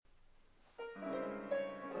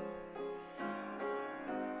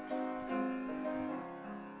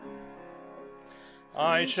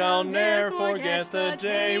I shall ne'er forget the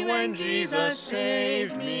day when Jesus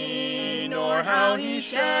saved me, nor how he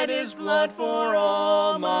shed his blood for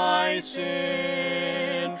all my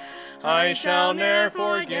sin. I shall ne'er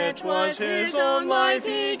forget 'twas his own life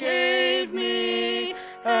he gave me,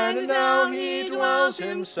 and now he dwells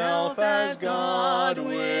himself as God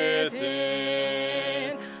within.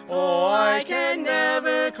 Oh, I can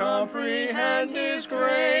never comprehend his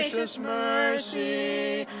gracious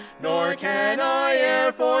mercy, nor can I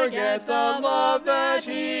e'er forget the love that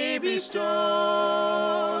he bestows.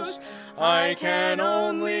 I can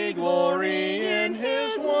only glory in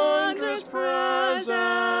his wondrous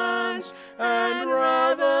presence, and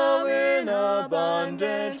revel in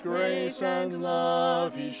abundant grace and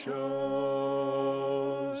love he shows.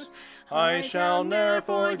 I shall ne'er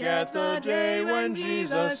forget the day when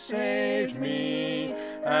Jesus saved me,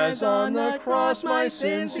 as on the cross my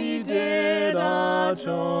sins he did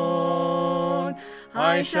atone.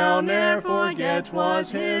 I shall ne'er forget 'twas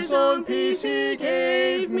his own peace he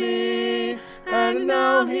gave me, and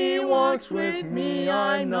now he walks with me,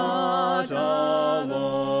 I'm not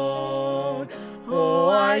alone. Oh,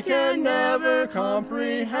 I can never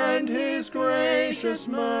comprehend his gracious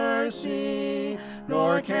mercy,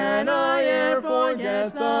 nor can I e'er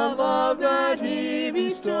forget the love that he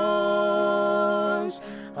bestows.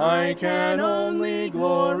 I can only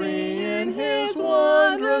glory in his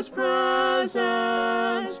wondrous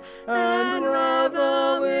presence, and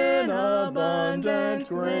revel in abundant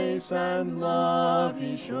grace and love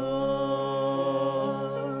he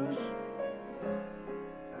shows.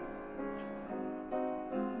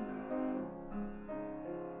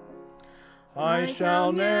 I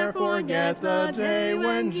shall ne'er forget the day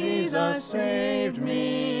when Jesus saved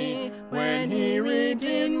me, when he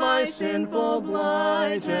redeemed my sinful,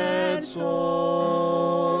 blighted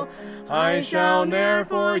soul. I shall ne'er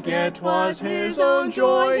forget 'twas his own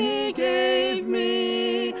joy he gave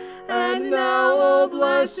me, and now, O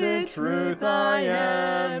blessed truth, I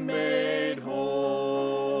am made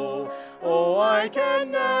whole. Oh, I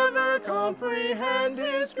can never comprehend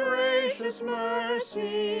his gracious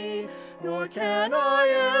mercy, nor can I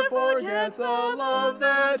e'er forget the love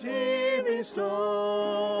that he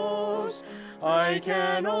bestows. I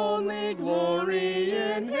can only glory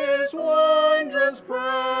in his wondrous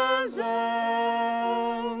presence,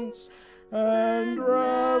 and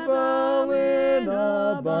revel in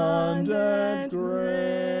abundant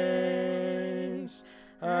grace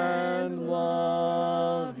and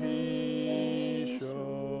love he shows.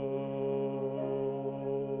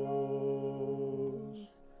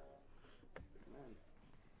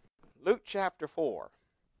 Luke chapter 4.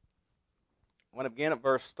 I'm going to begin at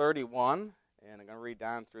verse 31, and I'm going to read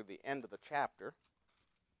down through the end of the chapter.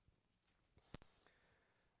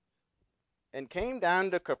 And came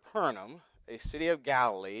down to Capernaum, a city of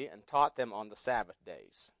Galilee, and taught them on the Sabbath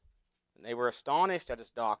days. And they were astonished at his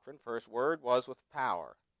doctrine, for his word was with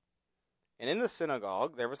power. And in the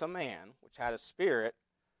synagogue there was a man which had a spirit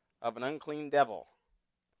of an unclean devil,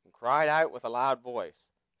 and cried out with a loud voice,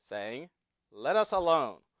 saying, Let us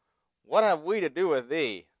alone. What have we to do with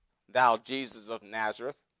thee, thou Jesus of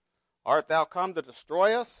Nazareth? Art thou come to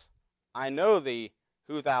destroy us? I know thee,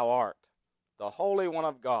 who thou art, the Holy One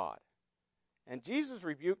of God. And Jesus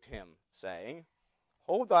rebuked him, saying,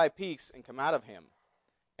 Hold thy peace, and come out of him.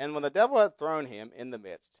 And when the devil had thrown him in the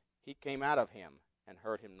midst, he came out of him, and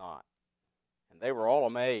hurt him not. And they were all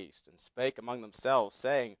amazed, and spake among themselves,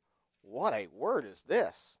 saying, What a word is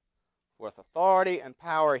this! With authority and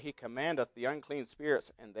power he commandeth the unclean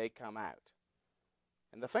spirits, and they come out.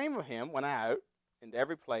 And the fame of him went out into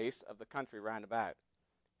every place of the country round about.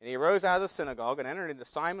 And he arose out of the synagogue, and entered into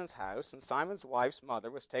Simon's house, and Simon's wife's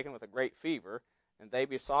mother was taken with a great fever, and they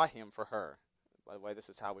besought him for her. By the way, this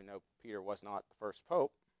is how we know Peter was not the first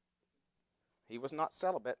pope. He was not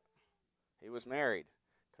celibate. He was married,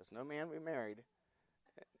 because no man be married.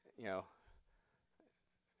 You know,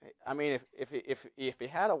 I mean, if he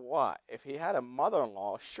had a wife, if he had a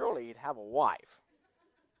mother-in-law, surely he'd have a wife.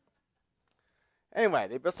 Anyway,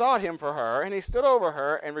 they besought him for her, and he stood over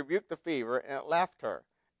her and rebuked the fever, and it left her.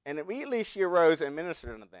 And immediately she arose and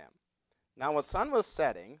ministered unto them. Now when the sun was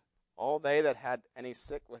setting, all they that had any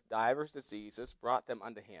sick with divers diseases brought them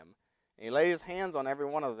unto him, and he laid his hands on every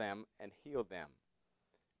one of them, and healed them.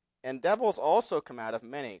 And devils also come out of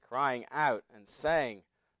many, crying out, and saying,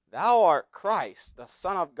 Thou art Christ, the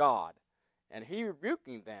Son of God. And he,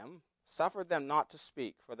 rebuking them, suffered them not to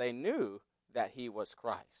speak, for they knew that he was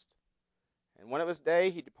Christ. And when it was day,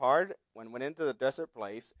 he departed, and went into the desert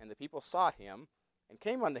place, and the people sought him, and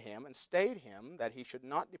came unto him, and stayed him, that he should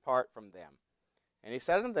not depart from them. And he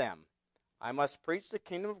said unto them, I must preach the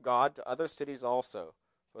kingdom of God to other cities also,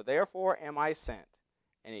 for therefore am I sent.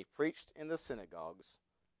 And he preached in the synagogues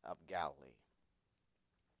of Galilee.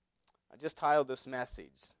 I just titled this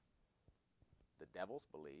message, The Devils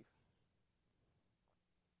Believe.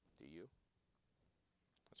 Do you?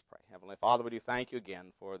 Let's pray. Heavenly Father, we do thank you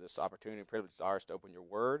again for this opportunity and privilege it's ours to open your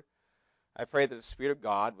word. I pray that the Spirit of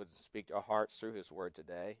God would speak to our hearts through his word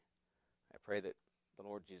today. I pray that the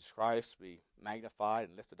Lord Jesus Christ be magnified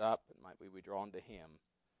and lifted up, and might we be drawn to him.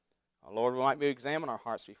 Lord, we might be examine our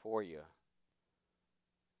hearts before you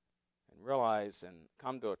and realize and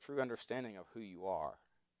come to a true understanding of who you are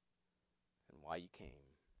and why you came.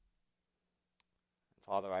 And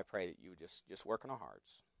Father, I pray that you would just work in our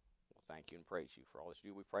hearts. We'll thank you and praise you for all that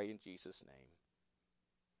you do. We pray in Jesus' name.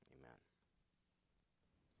 Amen.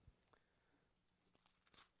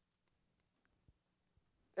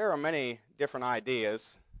 There are many different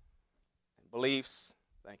ideas and beliefs,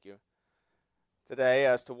 thank you, today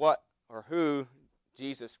as to what or who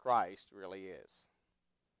Jesus Christ really is.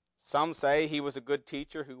 Some say he was a good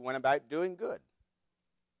teacher who went about doing good.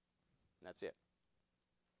 That's it.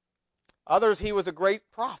 Others, he was a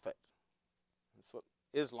great prophet. That's what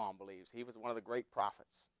Islam believes. He was one of the great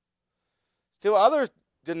prophets. Still others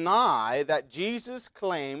deny that Jesus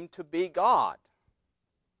claimed to be God.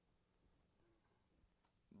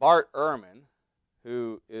 Bart Ehrman,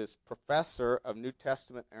 who is professor of New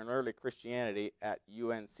Testament and early Christianity at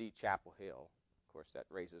UNC Chapel Hill. Of course, that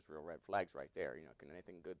raises real red flags right there. You know, can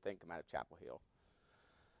anything good thing come out of Chapel Hill?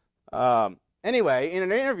 Anyway, in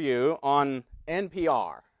an interview on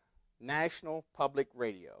NPR, National Public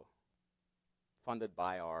Radio, funded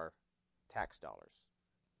by our tax dollars.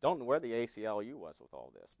 Don't know where the ACLU was with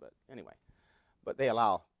all this, but anyway. But they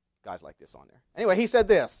allow guys like this on there. Anyway, he said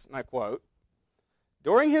this, and I quote,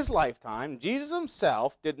 "During his lifetime, Jesus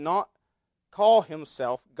himself did not call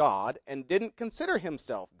himself God and didn't consider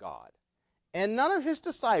himself God. And none of his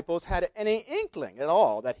disciples had any inkling at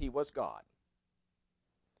all that he was God.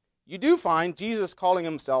 You do find Jesus calling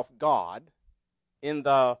himself God in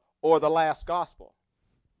the last gospel."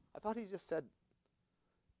 I thought he just said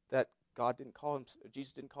that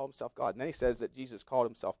Jesus didn't call himself God. And then he says that Jesus called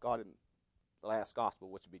himself God in the last gospel,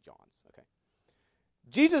 which would be John's. Okay.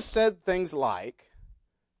 Jesus said things like,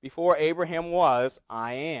 "Before Abraham was,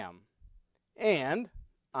 I am. And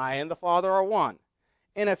I and the Father are one.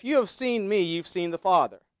 And if you have seen me, you've seen the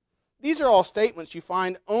Father." These are all statements you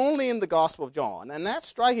find only in the Gospel of John. And that's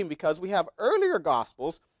striking because we have earlier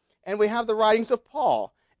Gospels and we have the writings of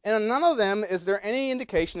Paul. And in none of them is there any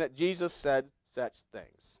indication that Jesus said such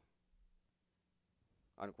things.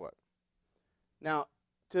 Unquote. Now,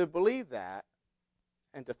 to believe that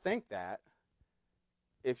and to think that,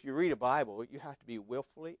 if you read a Bible, you have to be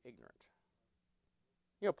willfully ignorant.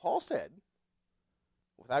 You know, Paul said,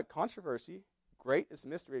 without controversy, great is the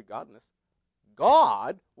mystery of godliness.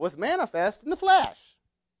 God was manifest in the flesh.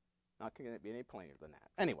 Not going to be any plainer than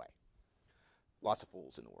that. Anyway, lots of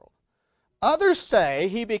fools in the world. Others say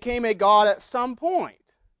he became a God at some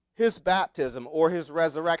point. His baptism or his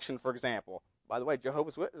resurrection, for example. By the way,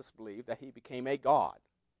 Jehovah's Witnesses believe that he became a God.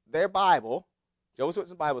 Their Bible, Jehovah's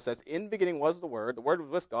Witnesses Bible says, in the beginning was the Word was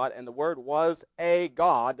with God, and the Word was a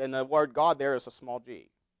God, and the word God there is a small g.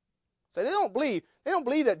 So they don't believe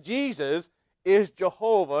that Jesus is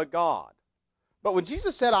Jehovah God. But when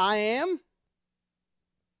Jesus said, "I am,"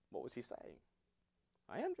 what was he saying?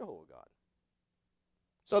 I am Jehovah God.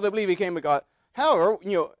 So they believe he became a God. However,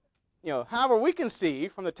 however we can see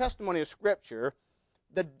from the testimony of Scripture,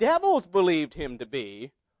 the devils believed him to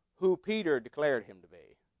be who Peter declared him to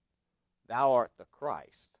be. "Thou art the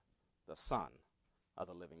Christ, the Son of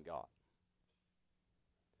the living God."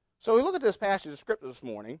 So we look at this passage of Scripture this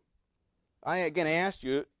morning. I again asked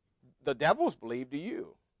you, the devils believe to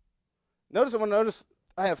you. Notice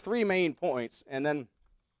I have three main points and then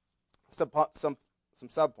some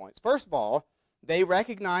sub-points. First of all, they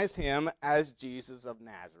recognized him as Jesus of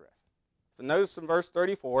Nazareth. So notice in verse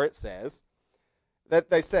 34 it says that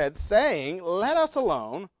they said, saying, "Let us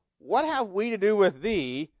alone. What have we to do with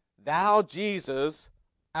thee, thou Jesus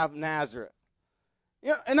of Nazareth?"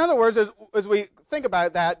 You know, in other words, as we think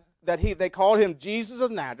about that they called him Jesus of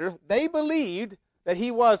Nazareth, they believed that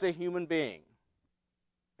he was a human being.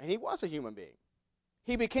 And he was a human being.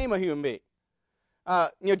 He became a human being.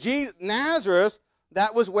 Nazareth,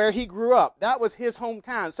 that was where he grew up. That was his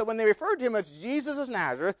hometown. So when they referred to him as Jesus of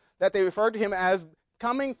Nazareth, that they referred to him as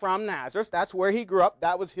coming from Nazareth, that's where he grew up.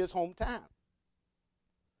 That was his hometown.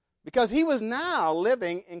 Because he was now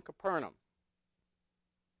living in Capernaum.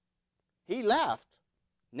 He left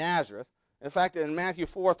Nazareth. In fact, in Matthew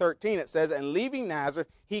 4:13 it says, "And leaving Nazareth,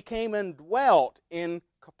 he came and dwelt in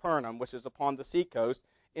Capernaum, which is upon the seacoast,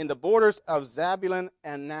 in the borders of Zebulun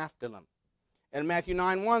and Naphtali. And Matthew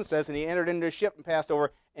 9:1 says, and he entered into a ship and passed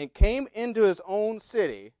over and came into his own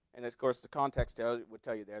city. And of course, the context would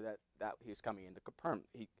tell you there that he's coming into Capernaum.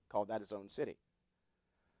 He called that his own city.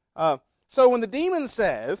 So when the demon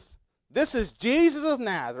says, this is Jesus of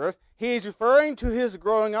Nazareth, he is referring to his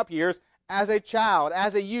growing up years as a child,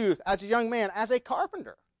 as a youth, as a young man, as a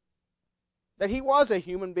carpenter. That he was a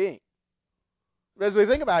human being. But as we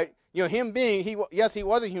think about it, him being, yes, he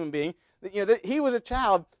was a human being. That he was a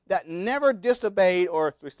child that never disobeyed, or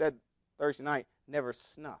as we said Thursday night, never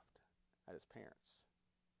snuffed at his parents.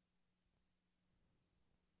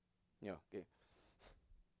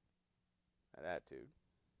 That attitude.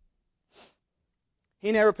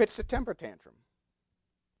 He never pitched a temper tantrum,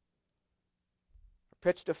 or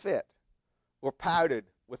pitched a fit, or pouted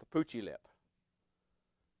with a poochy lip.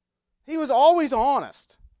 He was always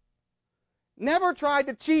honest, never tried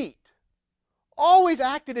to cheat, always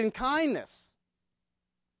acted in kindness.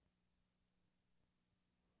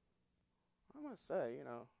 I'm going to say, I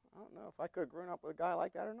don't know if I could have grown up with a guy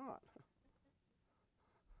like that or not.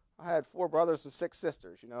 I had 4 brothers and 6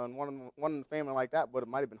 sisters, and one in the family like that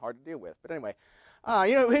might have been hard to deal with. But anyway,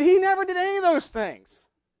 he never did any of those things.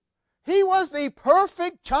 He was the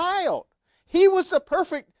perfect child. He was the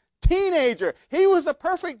perfect teenager. He was the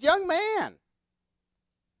perfect young man.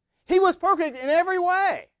 He was perfect in every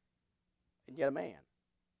way, and yet a man.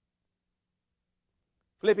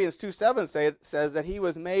 Philippians 2:7 says that he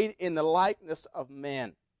was made in the likeness of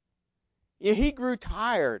men. He grew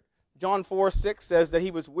tired. John 4:6 says that he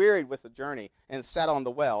was wearied with the journey and sat on the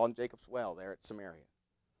well, on Jacob's well there at Samaria.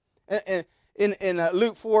 And in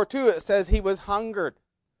Luke 4:2 it says he was hungered.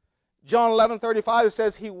 John 11:35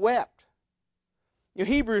 says he wept.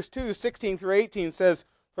 Hebrews 2:16-18 says,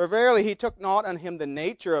 for verily he took not on him the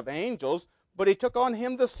nature of angels, but he took on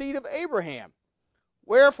him the seed of Abraham.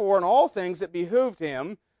 Wherefore in all things it behooved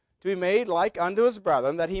him to be made like unto his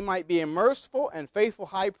brethren, that he might be a merciful and faithful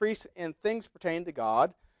high priest in things pertaining to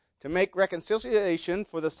God, to make reconciliation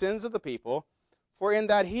for the sins of the people. For in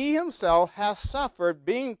that he himself hath suffered,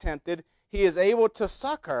 being tempted, he is able to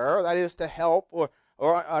succor, that is, to help or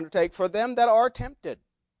undertake for them that are tempted.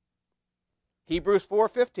 Hebrews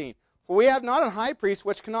 4:15, for we have not a high priest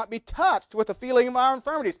which cannot be touched with the feeling of our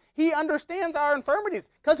infirmities. He understands our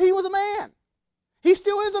infirmities because he was a man. He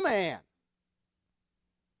still is a man.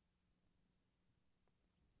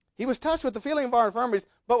 He was touched with the feeling of our infirmities,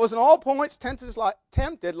 but was in all points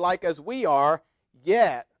tempted like as we are,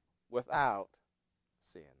 yet without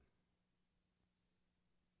sin.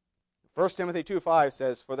 1 Timothy 2:5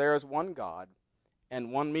 says, for there is one God,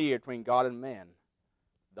 and one mediator between God and men,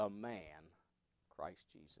 the man, Christ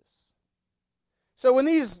Jesus. So when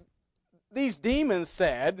these demons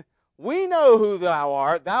said, we know who thou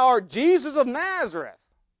art Jesus of Nazareth,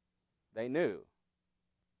 they knew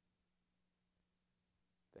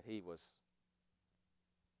that he was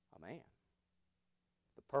a man,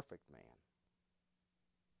 the perfect man.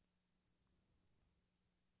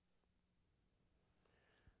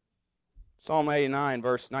 Psalm 89,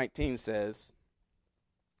 verse 19 says,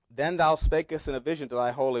 then thou spakest in a vision to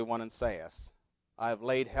thy Holy One, and sayest, I have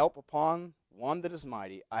laid help upon one that is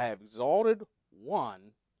mighty. I have exalted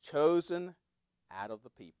one chosen out of the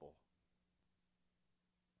people.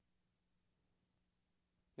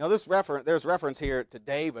 Now there's reference here to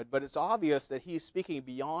David, but it's obvious that he's speaking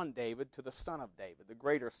beyond David to the son of David, the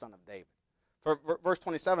greater son of David. For verse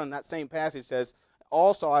 27 in that same passage says,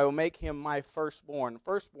 also I will make him my firstborn.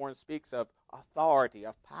 Firstborn speaks of authority,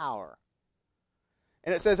 of power.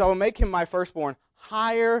 And it says, I will make him my firstborn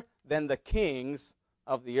higher than the kings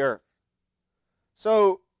of the earth.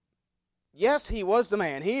 So, yes, he was the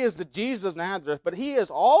man. He is the Jesus of Nazareth, but he is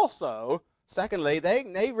also, secondly,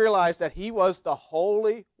 they realized that he was the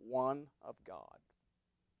Holy One of God.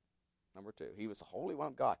 Number 2, he was the Holy One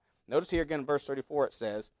of God. Notice here again in verse 34 it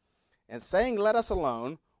says, and saying, let us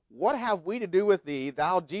alone, what have we to do with thee,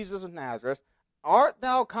 thou Jesus of Nazareth? Art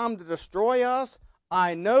thou come to destroy us?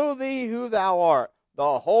 I know thee who thou art,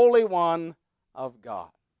 the Holy One of God.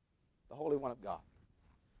 The Holy One of God.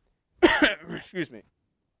 Excuse me.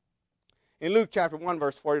 In Luke chapter 1,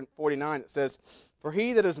 verse 49, it says, for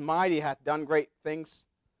he that is mighty hath done great things,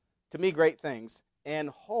 to me great things, and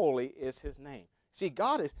holy is his name. See,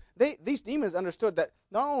 these demons understood that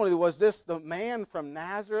not only was this the man from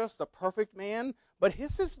Nazareth, the perfect man, but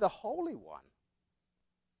this is the Holy One.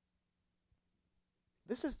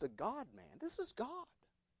 This is the God man. This is God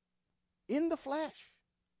in the flesh.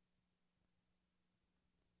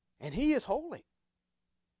 And he is holy.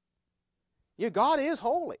 God is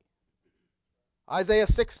holy. Isaiah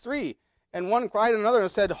 6:3, And one cried to another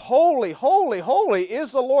and said, Holy, holy, holy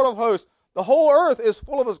is the Lord of hosts. The whole earth is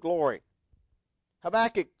full of his glory.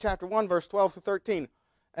 Habakkuk chapter 1, verse 12 through 13.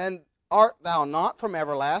 And art thou not from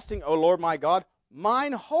everlasting, O Lord my God,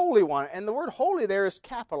 mine Holy One? And the word holy there is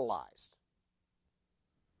capitalized.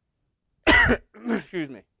 Excuse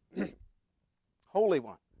me. Holy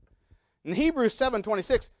One. In Hebrews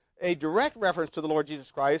 7:26, a direct reference to the Lord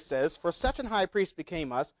Jesus Christ says, For such an high priest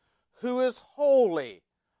became us, who is holy,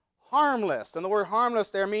 harmless. And the word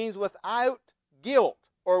harmless there means without guilt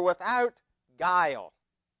or without guile.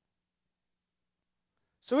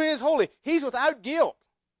 So he is holy. He's without guilt.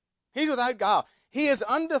 He's without guile. He is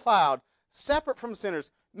undefiled, separate from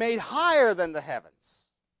sinners, made higher than the heavens.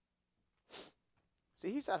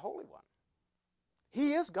 See, he's that Holy One.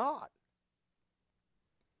 He is God.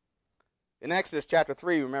 In Exodus chapter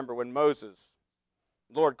 3, remember when the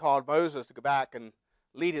Lord called Moses to go back and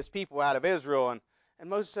lead his people out of Israel, and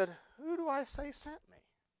Moses said, Who do I say sent me?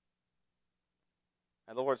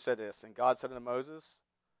 And the Lord said this, and God said unto Moses,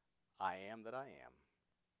 I am that I am.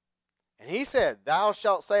 And he said, Thou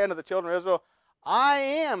shalt say unto the children of Israel, I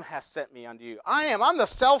am hath sent me unto you. I am. I'm the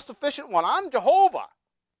self-sufficient one. I'm Jehovah.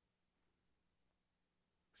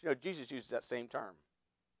 You know, Jesus uses that same term.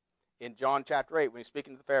 In John chapter 8, when he's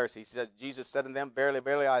speaking to the Pharisees, he says, Jesus said unto them, Verily,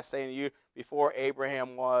 verily, I say unto you, before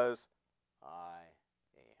Abraham was, I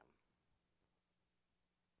am.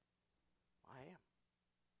 I am.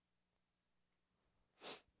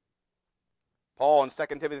 Paul in 2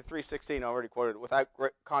 Timothy 3:16, already quoted, without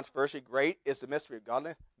controversy, great is the mystery of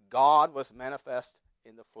godliness. God was manifest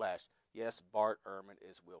in the flesh. Yes, Bart Ehrman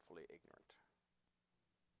is willfully ignorant.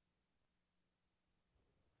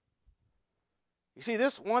 You see,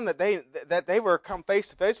 this one that they were come face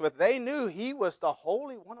to face with, they knew he was the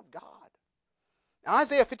Holy One of God. Now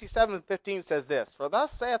Isaiah 57:15 says this, For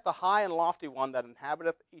thus saith the high and lofty one that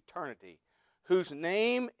inhabiteth eternity, whose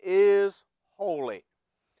name is holy.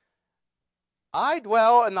 I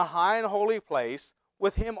dwell in the high and holy place,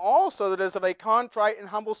 with him also that is of a contrite and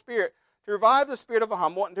humble spirit, to revive the spirit of the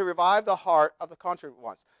humble and to revive the heart of the contrite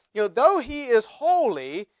ones. You know, though he is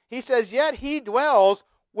holy, he says, yet he dwells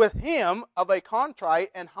with him of a contrite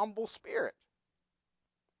and humble spirit.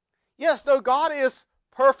 Yes, though God is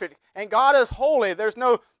perfect and God is holy, there's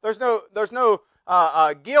no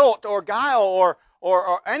guilt or guile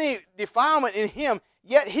or any defilement in him.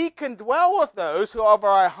 Yet he can dwell with those who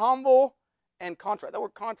are humble and contrite. That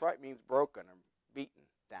word contrite means broken or beaten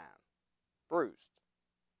down, bruised.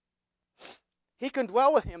 He can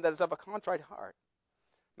dwell with him that is of a contrite heart.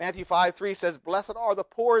 Matthew 5:3 says, Blessed are the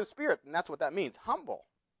poor in spirit, and that's what that means, humble.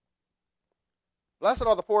 Blessed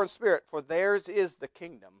are the poor in spirit, for theirs is the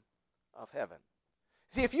kingdom of heaven.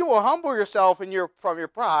 See, if you will humble yourself from your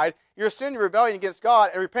pride, your sin, your rebellion against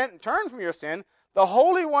God, and repent and turn from your sin, the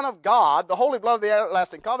Holy One of God, the holy blood of the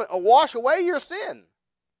everlasting covenant, will wash away your sin.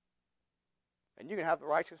 And you can have the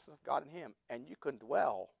righteousness of God in him, and you can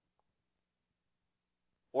dwell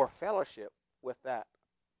or fellowship with that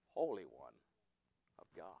Holy One of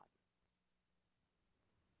God.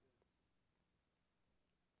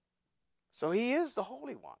 So he is the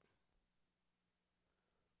Holy One.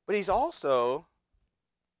 But he's also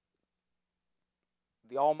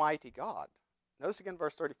the Almighty God. Notice again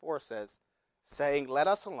verse 34 says, saying, Let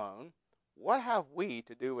us alone. What have we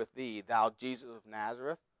to do with thee, thou Jesus of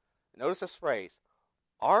Nazareth? Notice this phrase,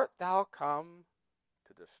 Art thou come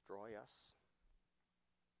to destroy us?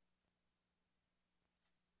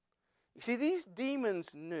 You see, these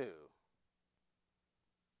demons knew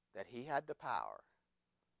that he had the power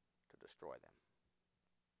to destroy them.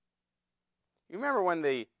 You remember when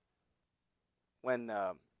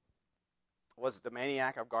was the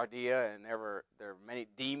maniac of Gardia, and there were many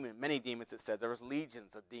demons, it said there was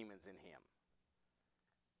legions of demons in him.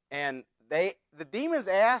 And the demons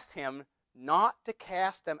asked him not to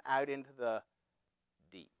cast them out into the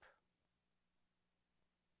deep.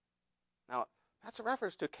 Now, that's a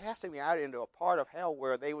reference to casting them out into a part of hell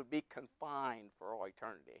where they would be confined for all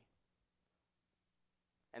eternity.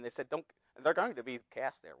 And they said, they're going to be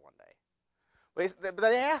cast there one day. But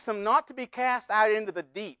they asked him not to be cast out into the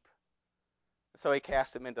deep. So he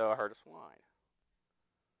cast them into a herd of swine.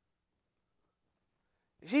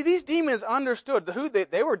 You see, these demons understood who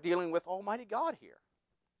they were dealing with Almighty God here.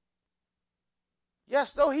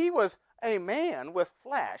 Yes, though he was a man with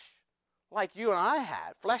flesh like you and I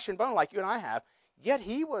have, flesh and bone like you and I have, yet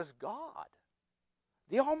he was God,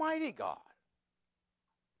 the Almighty God.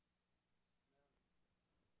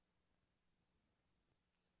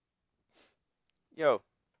 You know,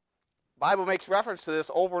 Bible makes reference to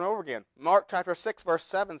this over and over again. Mark chapter 6, verse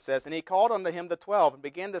 7 says, And he called unto him the 12, and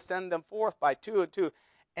began to send them forth by two and two,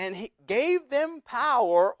 and he gave them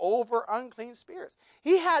power over unclean spirits.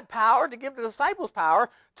 He had power to give the disciples power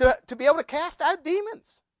to be able to cast out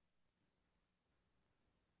demons.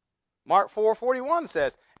 Mark 4:41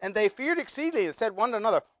 says, and they feared exceedingly and said one to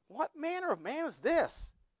another, what manner of man is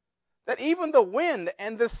this, that even the wind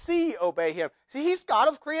and the sea obey him? See, he's God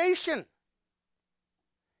of creation.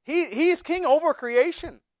 He's king over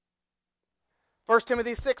creation. 1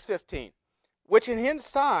 Timothy 6:15, which in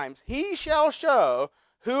his times he shall show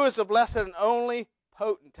who is the blessed and only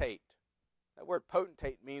potentate. That word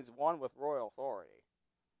potentate means one with royal authority.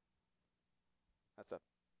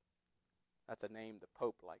 That's a name the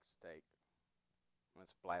Pope likes to take.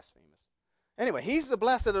 That's blasphemous. Anyway, he's the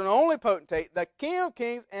blessed and only potentate, the King of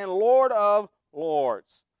kings and Lord of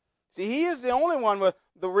lords. See, he is the only one with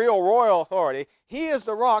the real royal authority. He is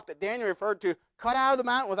the rock that Daniel referred to, cut out of the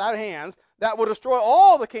mountain without hands, that will destroy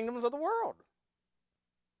all the kingdoms of the world.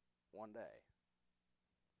 One day.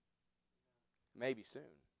 Maybe soon.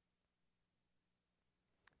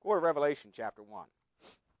 Go to Revelation chapter 1.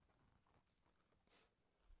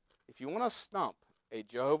 If you want to stump a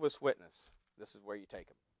Jehovah's Witness, this is where you take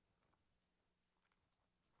him.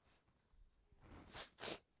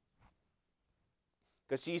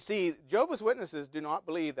 Because you see, Jehovah's Witnesses do not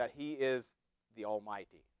believe that he is the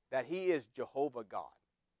Almighty, that he is Jehovah God.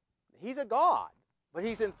 He's a God, but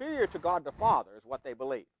he's inferior to God the Father, is what they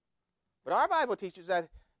believe. But our Bible teaches that,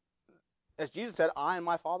 as Jesus said, I and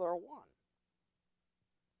my Father are one.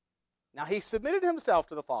 Now, he submitted himself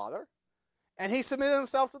to the Father, and he submitted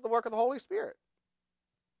himself to the work of the Holy Spirit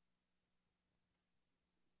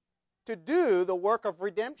to do the work of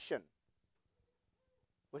redemption.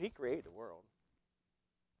 But he created the world.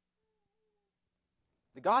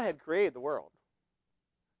 The Godhead created the world.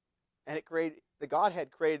 And the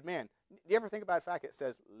Godhead created man. Do you ever think about the fact that it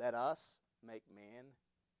says, let us make man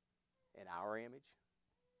in our image?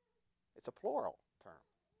 It's a plural term.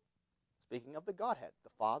 Speaking of the Godhead, the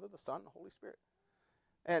Father, the Son, and the Holy Spirit.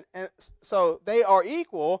 And so they are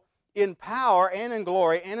equal in power and in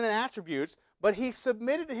glory and in attributes, but he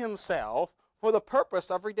submitted himself for the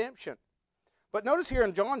purpose of redemption. But notice here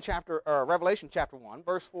in Revelation chapter 1,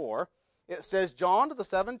 verse 4, it says, John to the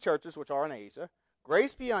 7 churches which are in Asia,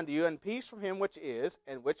 grace be unto you, and peace from him which is,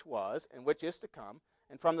 and which was, and which is to come,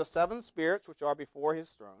 and from the 7 spirits which are before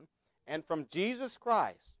his throne, and from Jesus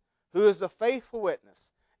Christ, who is the faithful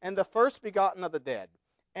witness, and the first begotten of the dead,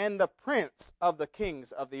 and the prince of the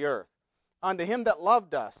kings of the earth, unto him that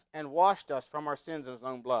loved us, and washed us from our sins in his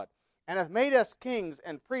own blood, and hath made us kings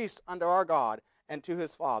and priests unto our God, and to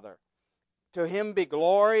his Father. To him be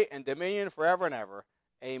glory and dominion forever and ever.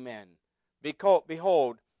 Amen.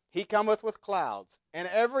 Behold, he cometh with clouds, and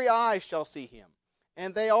every eye shall see him,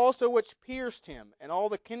 and they also which pierced him, and all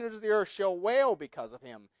the kindreds of the earth shall wail because of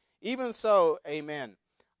him. Even so, amen.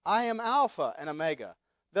 I am Alpha and Omega,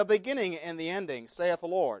 the beginning and the ending, saith the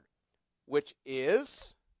Lord, which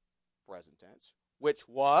is, present tense, which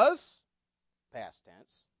was, past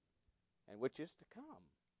tense, and which is to come,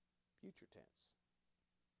 future tense.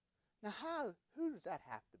 Now, who does that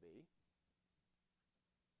have to be?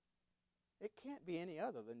 It can't be any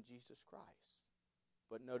other than Jesus Christ.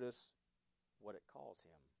 But notice what it calls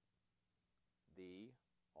him, the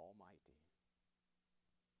Almighty.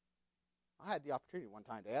 I had the opportunity one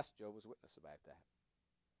time to ask Jehovah's Witness about that.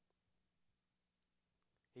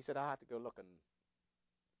 He said, I have to go look in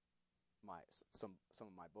some of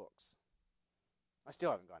my books. I still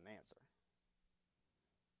haven't got an answer.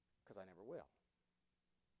 Because I never will.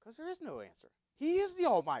 Because there is no answer. He is the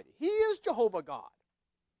Almighty. He is Jehovah God.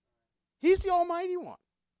 He's the Almighty One.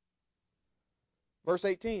 Verse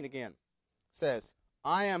 18 again says,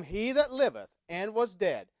 I am he that liveth and was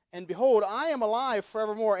dead, and behold, I am alive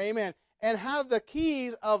forevermore, amen, and have the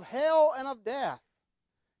keys of hell and of death.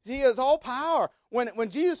 He has all power. When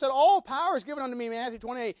Jesus said, all power is given unto me, Matthew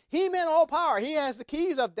 28, he meant all power. He has the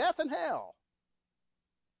keys of death and hell.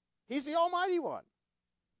 He's the Almighty One.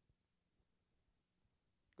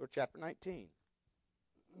 Go to chapter 19.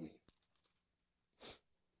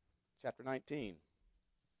 Chapter 19.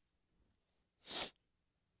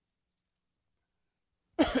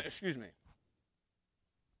 Excuse me.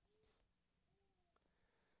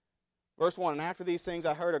 Verse 1, and after these things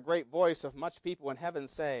I heard a great voice of much people in heaven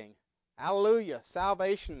saying, Hallelujah,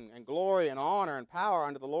 salvation and glory and honor and power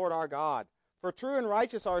unto the Lord our God. For true and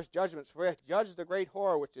righteous are his judgments, for he hath judged the great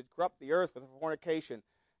whore which did corrupt the earth with her fornication,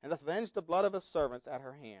 and hath avenged the blood of his servants at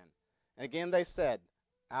her hand. And again they said,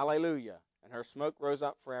 Alleluia, and her smoke rose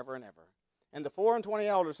up forever and ever. And the 24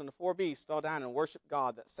 elders and the 4 beasts fell down and worshipped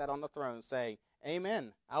God that sat on the throne, saying,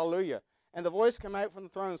 Amen, Alleluia. And the voice came out from the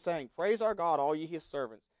throne, saying, Praise our God, all ye his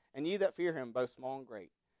servants, and ye that fear him, both small and great.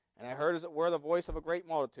 And I heard as it were the voice of a great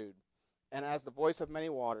multitude, and as the voice of many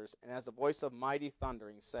waters, and as the voice of mighty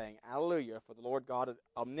thundering, saying, Alleluia, for the Lord God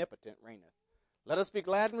omnipotent reigneth. Let us be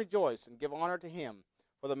glad and rejoice, and give honor to him,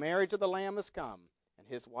 for the marriage of the Lamb is come, and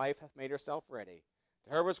his wife hath made herself ready.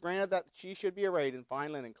 To her was granted that she should be arrayed in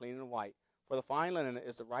fine linen, clean and white, for the fine linen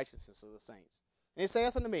is the righteousness of the saints. And he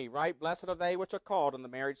saith unto me, Right blessed are they which are called in the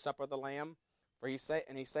marriage supper of the Lamb. He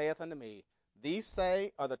saith unto me, These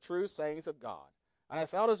are the true sayings of God. And I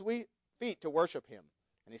fell at his feet to worship him.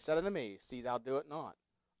 And he said unto me, See thou do it not.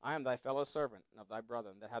 I am thy fellow servant and of thy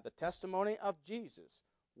brethren that have the testimony of Jesus.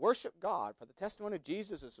 Worship God, for the testimony of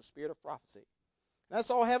Jesus is the spirit of prophecy. And I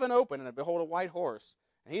saw heaven open, and behold a white horse.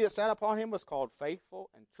 And he that sat upon him was called Faithful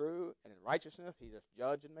and True, and in righteousness he doth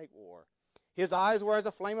judge and make war. His eyes were as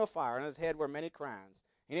a flame of fire, and his head were many crowns.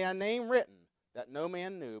 And he had a name written that no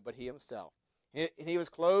man knew but he himself. And he was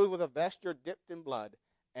clothed with a vesture dipped in blood,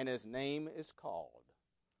 and his name is called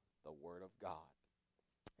the Word of God.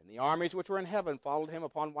 And the armies which were in heaven followed him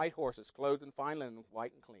upon white horses, clothed in fine linen,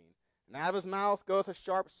 white and clean. And out of his mouth goeth a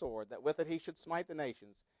sharp sword, that with it he should smite the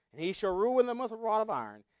nations. And he shall rule them with a rod of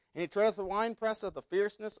iron. And he treadeth the winepress of the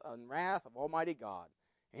fierceness and wrath of Almighty God.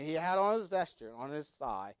 And he had on his vesture and on his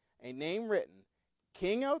thigh a name written,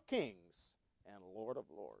 King of Kings and Lord of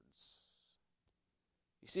Lords.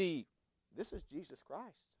 You see, this is Jesus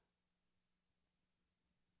Christ.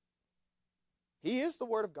 He is the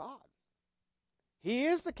Word of God. He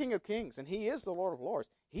is the King of Kings, and he is the Lord of Lords.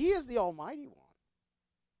 He is the Almighty One.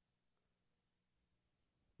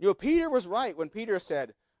 You know, Peter was right when Peter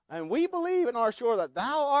said, And we believe and are sure that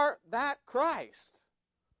thou art that Christ,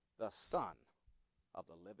 the Son of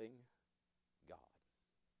the living God.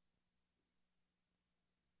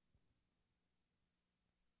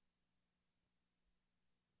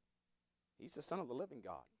 He's the Son of the living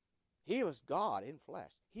God. He was God in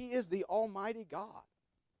flesh. He is the Almighty God.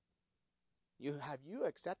 Have you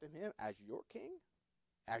accepted him as your King,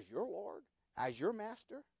 as your Lord, as your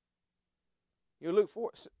Master? Luke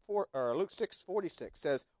 6:46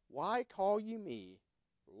 says, Why call ye me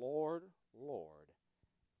Lord, Lord,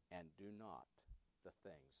 and do not the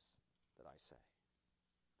things that I say?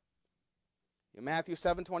 Matthew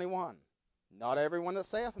 7:21, Not everyone that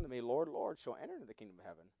saith unto me, Lord, Lord, shall enter into the kingdom of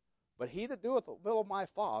heaven, but he that doeth the will of my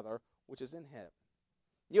Father which is in heaven.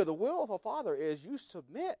 The will of the Father is you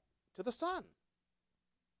submit to the Son.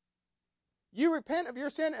 You repent of your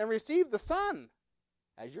sin and receive the Son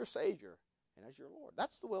as your Savior and as your Lord.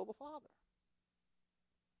 That's the will of the Father.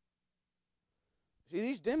 See,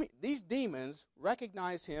 these demons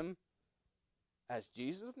recognize him as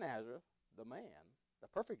Jesus of Nazareth, the man, the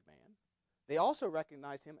perfect man. They also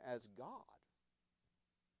recognize him as God.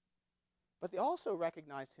 But they also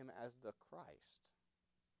recognize him as the Christ.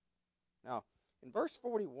 Now, in verse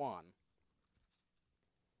 41,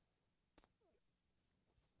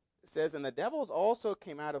 it says, And the devils also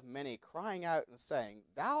came out of many, crying out and saying,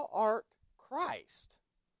 Thou art Christ,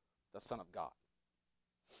 the Son of God.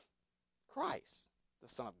 Christ, the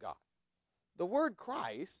Son of God. The word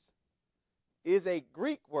Christ is a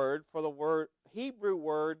Greek word for the Hebrew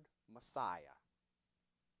word Messiah.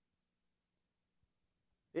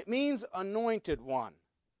 It means anointed one.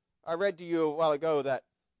 I read to you a while ago that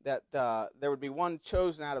there would be one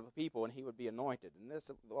chosen out of the people and he would be anointed. And this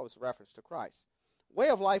was a reference to Christ. Way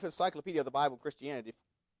of Life Encyclopedia of the Bible and Christianity,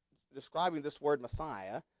 describing this word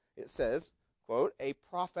Messiah, it says, quote, a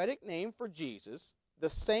prophetic name for Jesus, the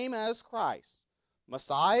same as Christ.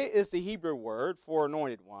 Messiah is the Hebrew word for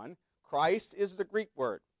anointed one. Christ is the Greek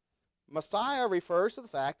word. Messiah refers to the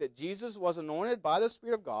fact that Jesus was anointed by the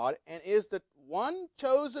Spirit of God and is the one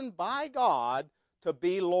chosen by God to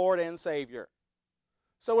be Lord and Savior.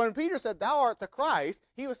 So when Peter said, Thou art the Christ,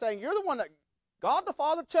 he was saying, you're the one that God the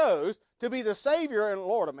Father chose to be the Savior and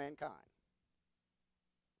Lord of mankind.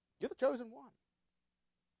 You're the chosen one.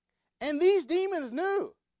 And these demons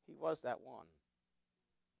knew he was that one.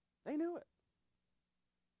 They knew it.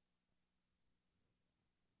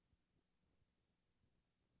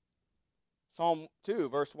 Psalm 2,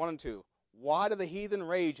 verse 1 and 2. Why do the heathen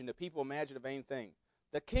rage and the people imagine a vain thing?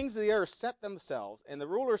 The kings of the earth set themselves, and the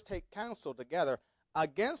rulers take counsel together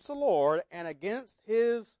against the Lord and against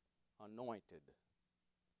his anointed,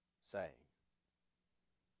 saying.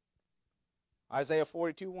 Isaiah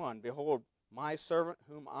 42:1. Behold, my servant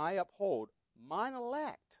whom I uphold, mine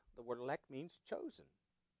elect. The word elect means chosen.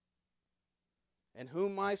 In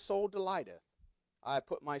whom my soul delighteth. I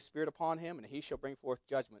put my spirit upon him, and he shall bring forth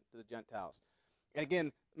judgment to the Gentiles. And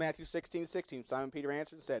again, Matthew 16:16, Simon Peter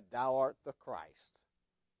answered and said, Thou art the Christ,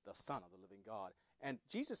 the Son of the living God. And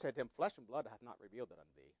Jesus said to him, Flesh and blood hath not revealed it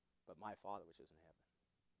unto thee, but my Father which is in heaven.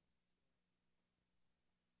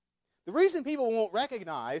 The reason people won't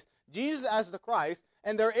recognize Jesus as the Christ,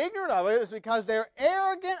 and they're ignorant of it, is because they're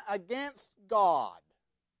arrogant against God.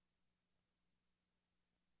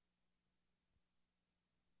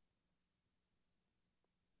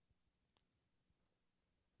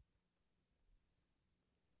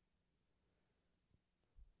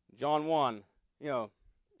 John 1,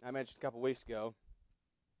 I mentioned a couple weeks ago,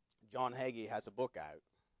 John Hagee has a book out,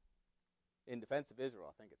 In Defense of Israel,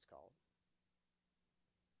 I think it's called.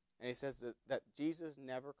 And he says that Jesus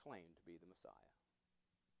never claimed to be the Messiah.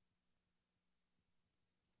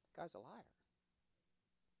 The guy's a liar.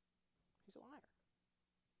 He's a liar.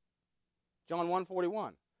 John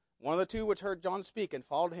 1:41. One of the two which heard John speak and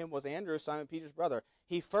followed him was Andrew, Simon Peter's brother.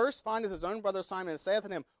 He first findeth his own brother Simon and saith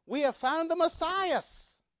unto him, We have found the Messiah,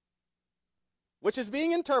 which is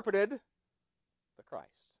being interpreted, the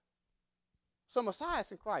Christ. So Messiah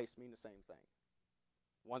and Christ mean the same thing.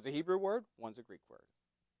 One's a Hebrew word, one's a Greek word.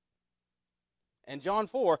 And John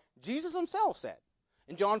 4, Jesus himself said,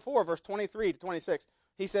 in John 4, verse 23 to 26,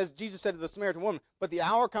 he says, Jesus said to the Samaritan woman, But the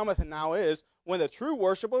hour cometh and now is, when the true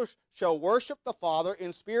worshipers shall worship the Father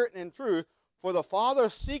in spirit and in truth, for the Father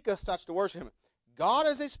seeketh such to worship him. God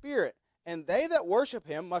is a spirit, and they that worship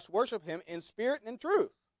him must worship him in spirit and in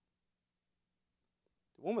truth.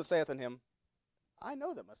 The woman saith unto him, I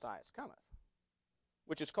know that Messiah cometh,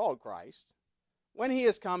 which is called Christ. When he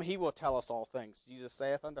is come, he will tell us all things. Jesus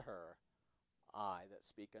saith unto her, I that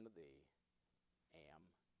speak unto thee am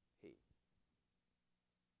he.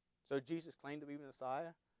 So Jesus claimed to be the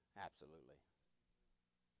Messiah? Absolutely.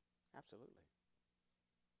 Absolutely.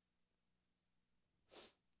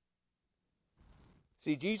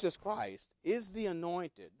 See, Jesus Christ is the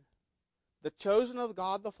anointed, the chosen of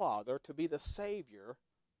God the Father to be the Savior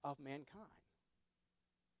of mankind.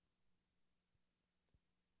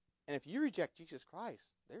 And if you reject Jesus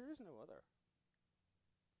Christ, there is no other.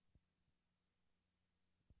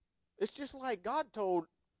 It's just like God told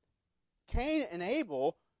Cain and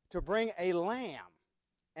Abel to bring a lamb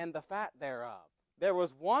and the fat thereof. There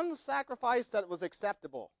was one sacrifice that was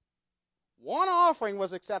acceptable. One offering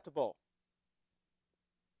was acceptable.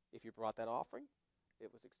 If you brought that offering, it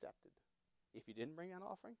was accepted. If you didn't bring that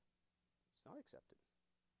offering, it's not accepted.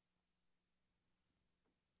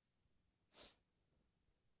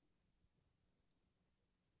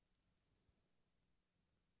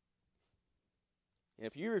 And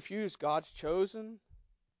if you refuse God's chosen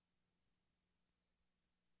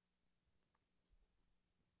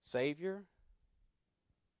Savior,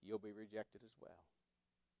 you'll be rejected as well.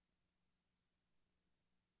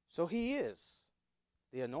 So he is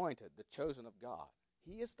the anointed, the chosen of God.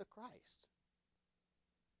 He is the Christ.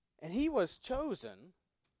 And he was chosen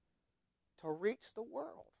to reach the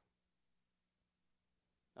world.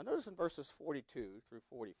 Now notice in verses 42 through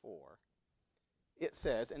 44, it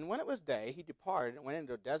says, And when it was day, he departed and went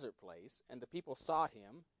into a desert place, and the people sought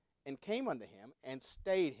him, and came unto him, and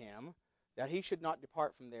stayed him, that he should not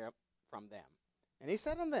depart from them. And he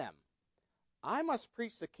said unto them, I must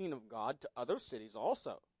preach the kingdom of God to other cities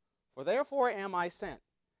also, for therefore am I sent.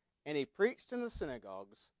 And he preached in the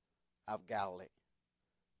synagogues of Galilee.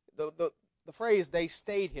 The phrase, they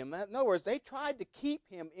stayed him, in other words, they tried to keep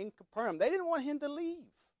him in Capernaum. They didn't want him to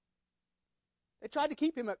leave. They tried to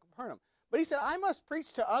keep him at Capernaum. But he said, I must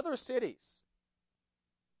preach to other cities.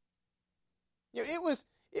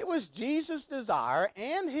 It was Jesus' desire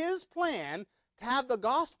and his plan to have the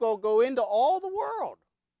gospel go into all the world.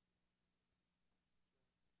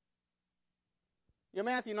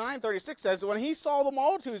 Matthew 9:36 says, When he saw the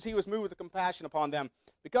multitudes, he was moved with compassion upon them,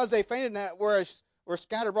 because they fainted and were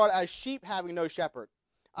scattered abroad as sheep having no shepherd.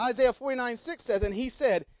 Isaiah 49:6 says, And he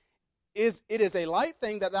said, It is a light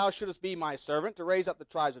thing that thou shouldest be my servant, to raise up the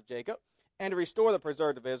tribes of Jacob, and to restore the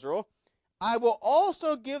preserved of Israel. I will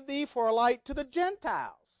also give thee for a light to the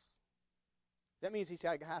Gentiles. That means he's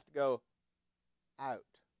going to have to go out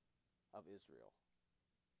of Israel.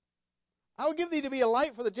 I will give thee to be a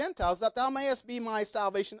light for the Gentiles, that thou mayest be my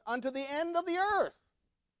salvation unto the end of the earth.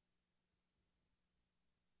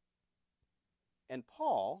 And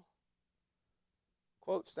Paul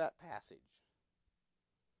quotes that passage.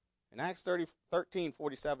 In Acts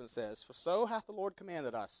 13:47 says, For so hath the Lord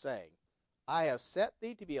commanded us, saying, I have set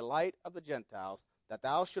thee to be a light of the Gentiles, that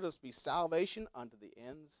thou shouldest be salvation unto the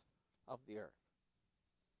ends of the earth.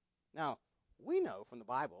 Now, we know from the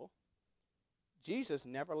Bible, Jesus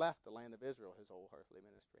never left the land of Israel his whole earthly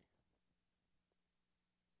ministry.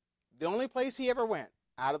 The only place he ever went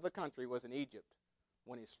out of the country was in Egypt,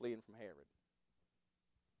 when he's fleeing from Herod.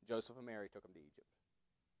 Joseph and Mary took him to Egypt.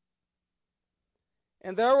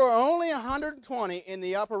 And there were only 120 in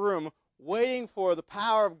the upper room waiting for the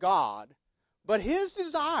power of God, But his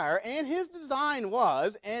desire and his design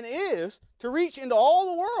was and is to reach into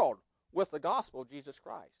all the world with the gospel of Jesus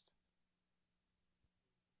Christ.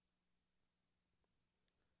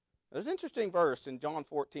 There's an interesting verse in John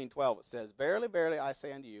 14:12. It says, "Verily, verily, I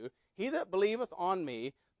say unto you, he that believeth on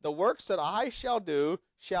me, the works that I shall do,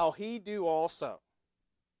 shall he do also."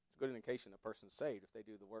 It's a good indication a person's saved if they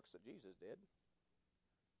do the works that Jesus did.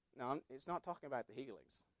 Now, it's not talking about the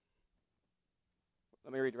healings.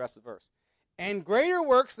 Let me read the rest of the verse. "And greater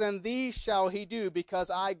works than these shall he do, because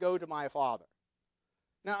I go to my Father."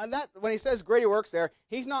 Now, that when he says greater works there,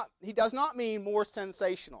 he does not mean more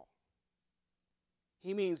sensational.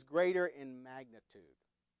 He means greater in magnitude.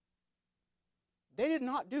 They did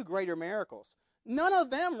not do greater miracles. None of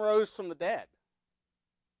them rose from the dead.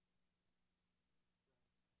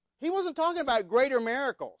 He wasn't talking about greater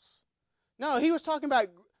miracles. No, he was talking about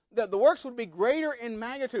that the works would be greater in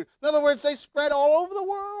magnitude. In other words, they spread all over the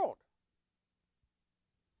world.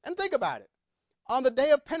 And think about it. On the day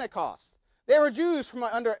of Pentecost, there were Jews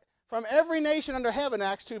from every nation under heaven,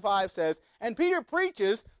 Acts 2:5 says, and Peter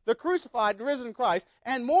preaches the crucified, risen Christ,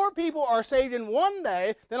 and more people are saved in one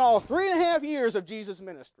day than all 3.5 years of Jesus'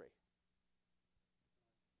 ministry.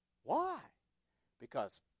 Why?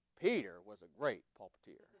 Because Peter was a great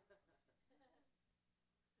pulpiteer.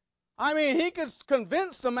 I mean, he could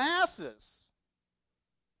convince the masses.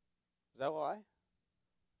 Is that why?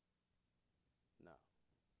 No.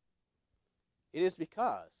 It is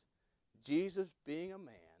because Jesus, being a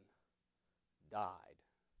man, died.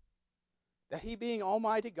 That he, being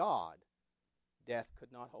Almighty God, death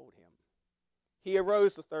could not hold him. He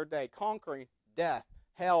arose the third day, conquering death,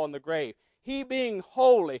 hell, and the grave. He, being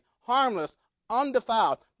holy, harmless,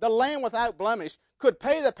 undefiled, the Lamb without blemish, could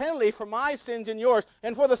pay the penalty for my sins and yours,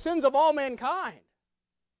 and for the sins of all mankind.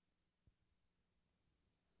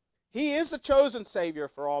 He is the chosen Savior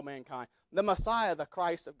for all mankind, the Messiah, the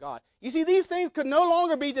Christ of God. You see, these things could no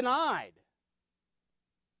longer be denied.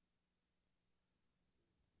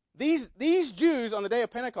 These Jews on the day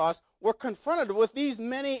of Pentecost were confronted with these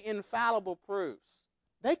many infallible proofs.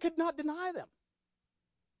 They could not deny them.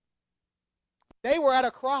 They were at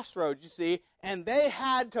a crossroads, you see, and they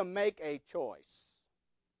had to make a choice.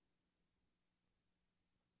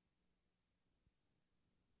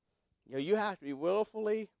 You have to be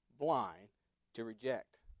willfully blind to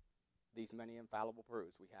reject these many infallible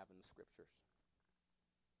proofs we have in the Scriptures.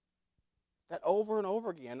 That over and over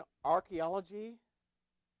again, archaeology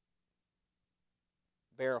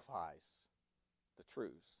verifies the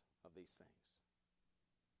truths of these things.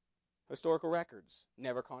 Historical records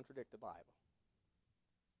never contradict the Bible.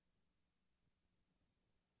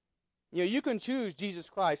 You can choose Jesus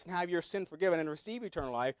Christ and have your sin forgiven and receive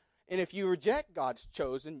eternal life. And if you reject God's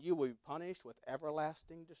chosen, you will be punished with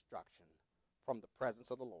everlasting destruction from the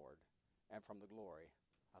presence of the Lord and from the glory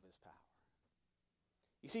of his power.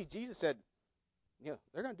 You see, Jesus said,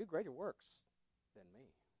 they're going to do greater works than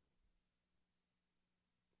me,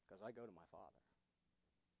 because I go to my Father.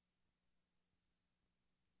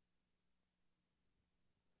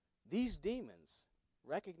 These demons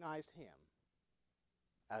recognized him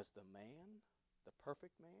as the man, the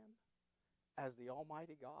perfect man, as the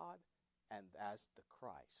Almighty God, and as the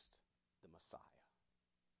Christ, the Messiah,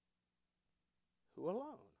 who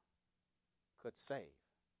alone could save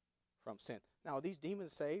from sin. Now, are these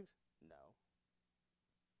demons saved? No.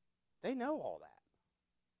 They know all that.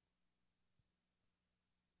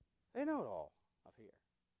 They know it all up here.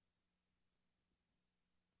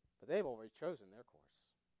 But they've already chosen their course.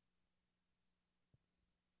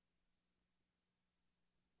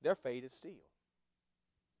 Their fate is sealed.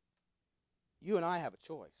 You and I have a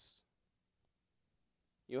choice.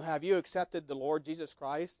 Have you accepted the Lord Jesus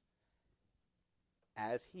Christ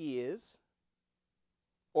as he is?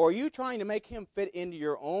 Or are you trying to make him fit into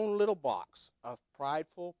your own little box of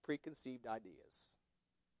prideful, preconceived ideas?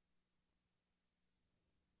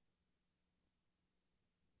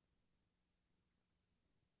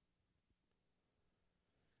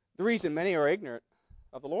 The reason many are ignorant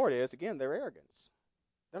of the Lord is, again, their arrogance.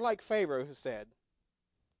 They're like Pharaoh, who said,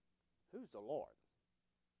 "Who's the Lord,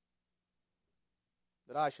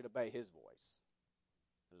 that I should obey his voice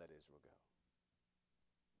and let Israel go?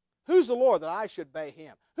 Who's the Lord that I should obey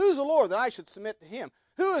him? Who's the Lord that I should submit to him?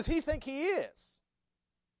 Who does he think he is?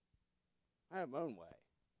 I have my own way."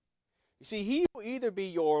 You see, he will either be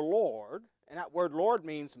your Lord, and that word Lord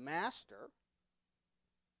means master.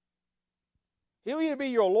 He'll either be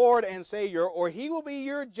your Lord and Savior, or he will be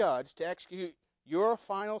your judge to execute your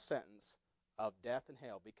final sentence of death and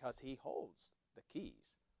hell, because he holds the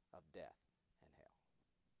keys of death and hell.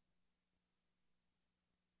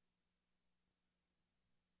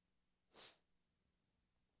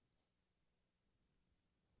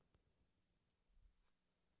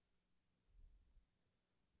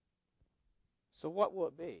 So what will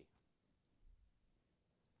it be?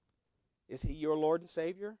 Is he your Lord and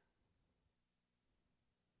Savior?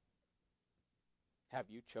 Have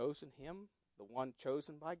you chosen him, the one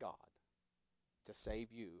chosen by God, to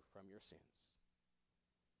save you from your sins?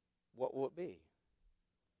 What will it be?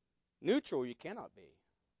 Neutral you cannot be.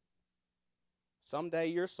 Someday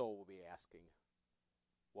your soul will be asking,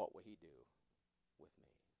 what will he do with me?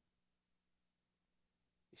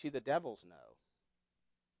 You see, the devils know.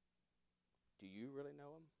 Do you really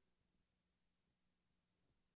know him?